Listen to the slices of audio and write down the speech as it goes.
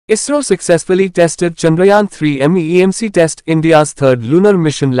ISRO successfully tested Chandrayaan-3 EMI-EMC test, India's third lunar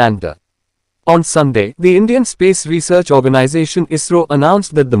mission lander. On Sunday, the Indian Space Research Organisation ISRO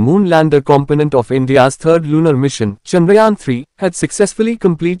announced that the moon lander component of India's third lunar mission, Chandrayaan-3, had successfully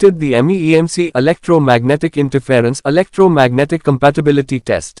completed the EMI-EMC electromagnetic interference electromagnetic compatibility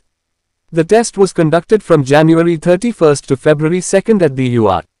test. The test was conducted from January 31 to February 2 at the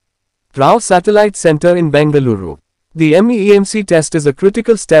U.R. Rao Satellite Center in Bengaluru. The EMI-EMC test is a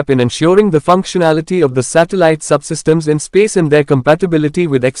critical step in ensuring the functionality of the satellite subsystems in space and their compatibility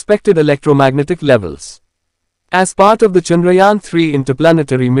with expected electromagnetic levels. As part of the Chandrayaan-3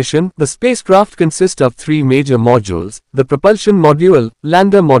 interplanetary mission, the spacecraft consists of three major modules: the propulsion module,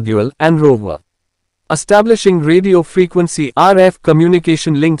 lander module, and rover. Establishing radio frequency (RF)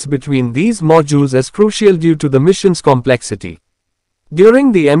 communication links between these modules is crucial due to the mission's complexity.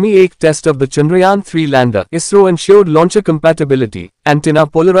 During the EMI-EMC test of the Chandrayaan-3 lander, ISRO ensured launcher compatibility, antenna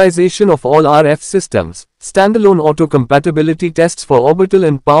polarization of all RF systems, standalone auto-compatibility tests for orbital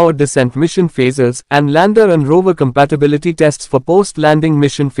and power descent mission phases, and lander and rover compatibility tests for post-landing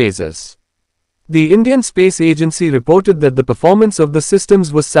mission phases. The Indian Space Agency reported that the performance of the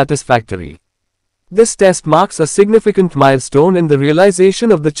systems was satisfactory. This test marks a significant milestone in the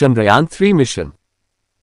realization of the Chandrayaan-3 mission.